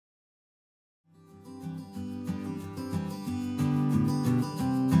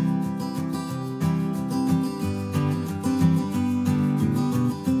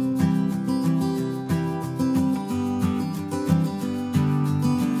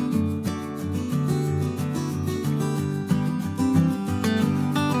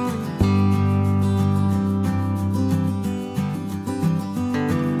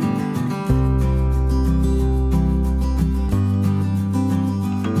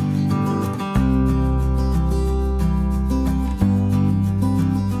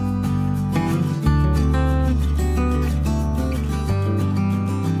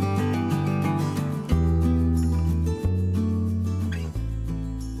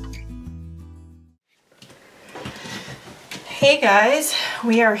Hey guys,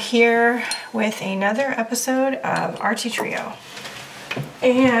 we are here with another episode of Artsy Trio.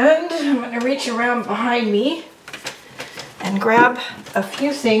 And I'm going to reach around behind me and grab a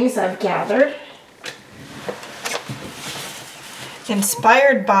few things I've gathered.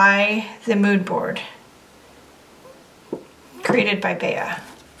 Inspired by the mood board created by Bea.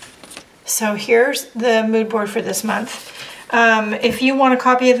 So here's the mood board for this month. If you want a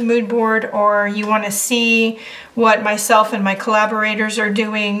copy of the mood board or you want to see what myself and my collaborators are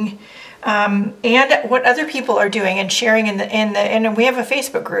doing and what other people are doing and sharing and we have a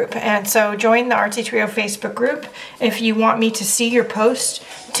Facebook group, and so join the Artsy Trio Facebook group. If you want me to see your post,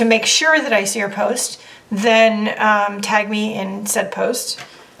 to make sure that I see your post, then tag me in said post.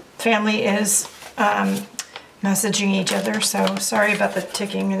 Family is messaging each other, so sorry about the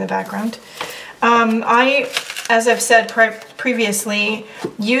ticking in the background. I, as I've said previously,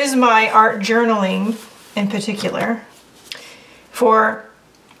 use my art journaling in particular for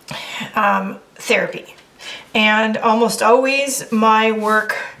therapy. And almost always my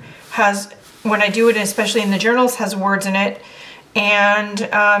work has, when I do it, especially in the journals, has words in it.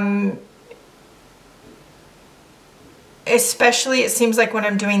 And especially it seems like when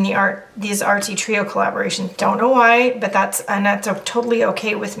I'm doing these Artsy Trio collaborations, don't know why, but that's totally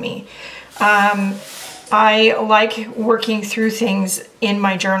okay with me. I like working through things in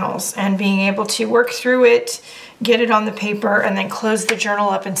my journals and being able to work through it, get it on the paper, and then close the journal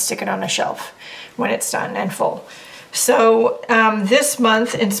up and stick it on a shelf when it's done and full. So this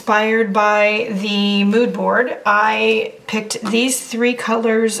month, inspired by the mood board, I picked these 3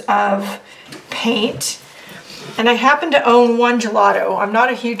 colors of paint. And I happen to own one gelato. I'm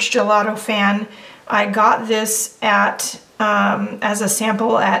not a huge gelato fan. I got this at as a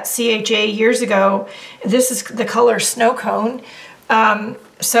sample at CHA years ago. This is the color Snow Cone.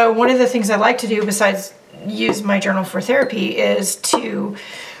 So one of the things I like to do besides use my journal for therapy is to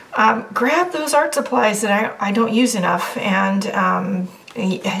grab those art supplies that I don't use enough and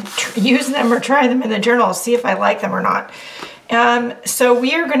use them or try them in the journal, see if I like them or not. So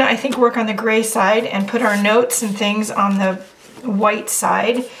we are gonna, I think, work on the gray side and put our notes and things on the white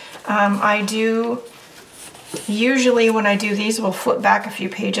side. I do, usually when I do these, we'll flip back a few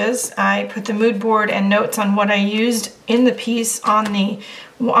pages. I put the mood board and notes on what I used in the piece on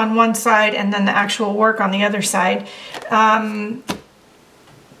one side, and then the actual work on the other side.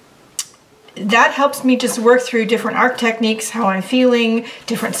 That helps me just work through different art techniques, how I'm feeling,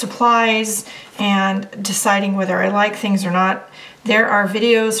 different supplies, and deciding whether I like things or not. There are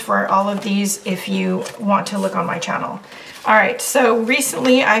videos for all of these if you want to look on my channel. All right, so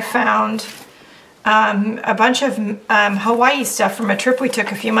recently I found a bunch of Hawaii stuff from a trip we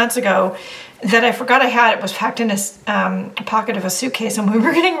took a few months ago that I forgot I had. It was packed in a pocket of a suitcase, and we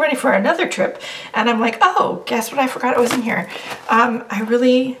were getting ready for another trip. And I'm like, oh, guess what I forgot it was in here.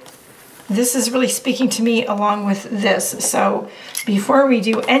 This is really speaking to me along with this. So before we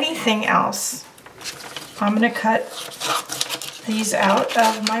do anything else, I'm gonna cut these out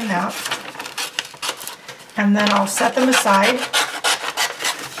of my map, and then I'll set them aside.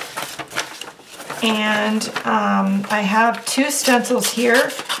 And I have 2 stencils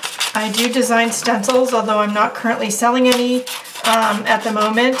here. I do design stencils, although I'm not currently selling any at the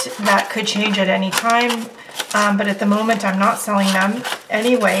moment. That could change at any time. But at the moment, I'm not selling them.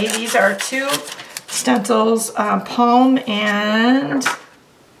 Anyway, these are 2 stencils, Palm and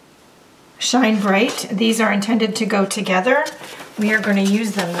Shine Bright. These are intended to go together. We are going to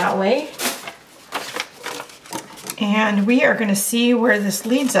use them that way. And we are going to see where this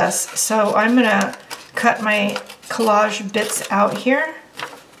leads us. So I'm going to cut my collage bits out here.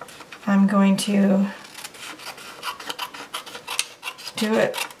 I'm going to do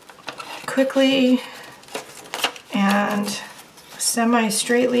it quickly and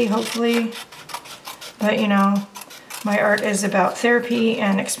semi-straightly, hopefully. But you know, my art is about therapy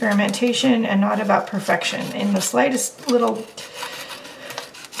and experimentation and not about perfection in the slightest little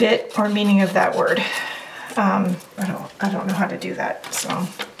bit or meaning of that word. I don't know how to do that, so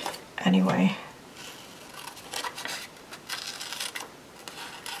anyway.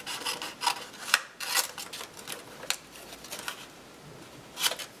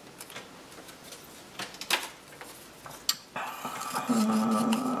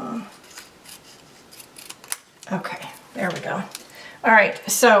 Okay, there we go. All right,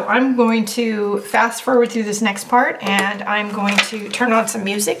 so I'm going to fast forward through this next part, and I'm going to turn on some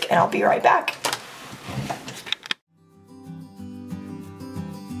music, and I'll be right back.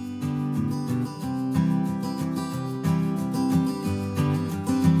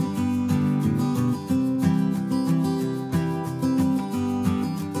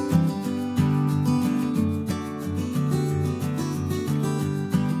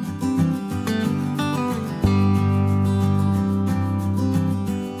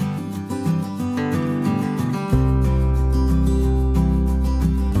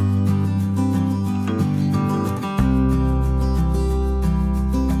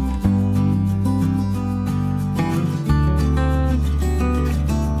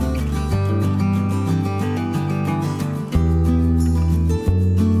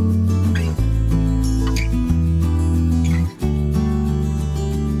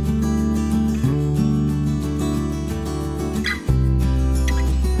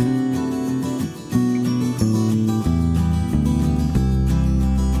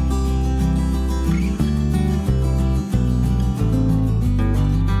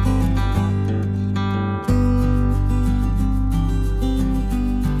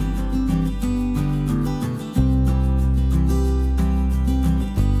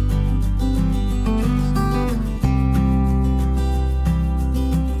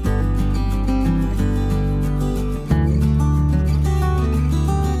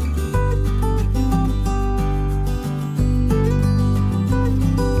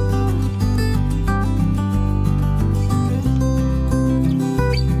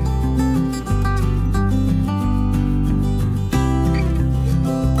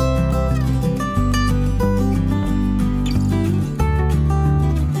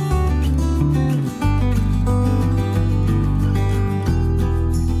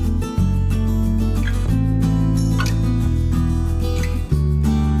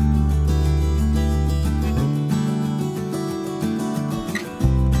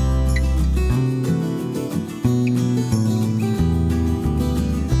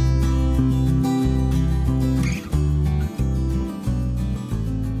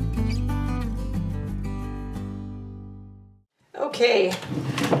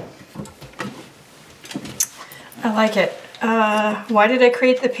 I like it. Why did I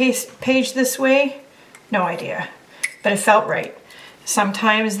create the page this way? No idea, but it felt right.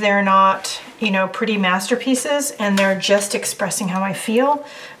 Sometimes they're not, you know, pretty masterpieces and they're just expressing how I feel,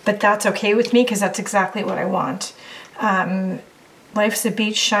 but that's okay with me because that's exactly what I want. Life's a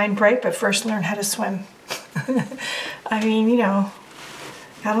beach, shine bright, but first learn how to swim. I mean, you know,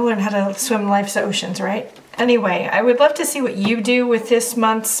 gotta learn how to swim life's oceans, right? Anyway, I would love to see what you do with this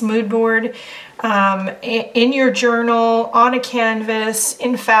month's mood board. In your journal, on a canvas,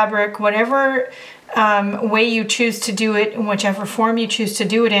 in fabric, whatever way you choose to do it, in whichever form you choose to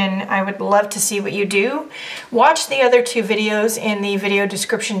do it in, I would love to see what you do. Watch the other 2 videos in the video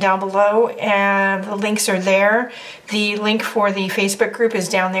description down below, and the links are there. The link for the Facebook group is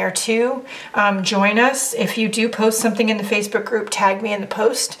down there too. Join us. If you do post something in the Facebook group, tag me in the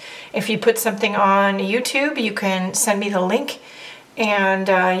post. If you put something on YouTube, you can send me the link. And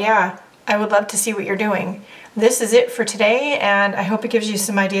yeah, I would love to see what you're doing. This is it for today, and I hope it gives you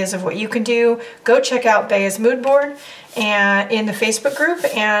some ideas of what you can do. Go check out Bea's mood board and in the Facebook group,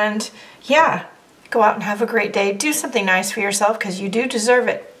 and yeah, go out and have a great day. Do something nice for yourself because you do deserve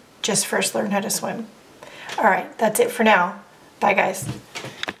it. Just first learn how to swim. All right, that's it for now. Bye, guys.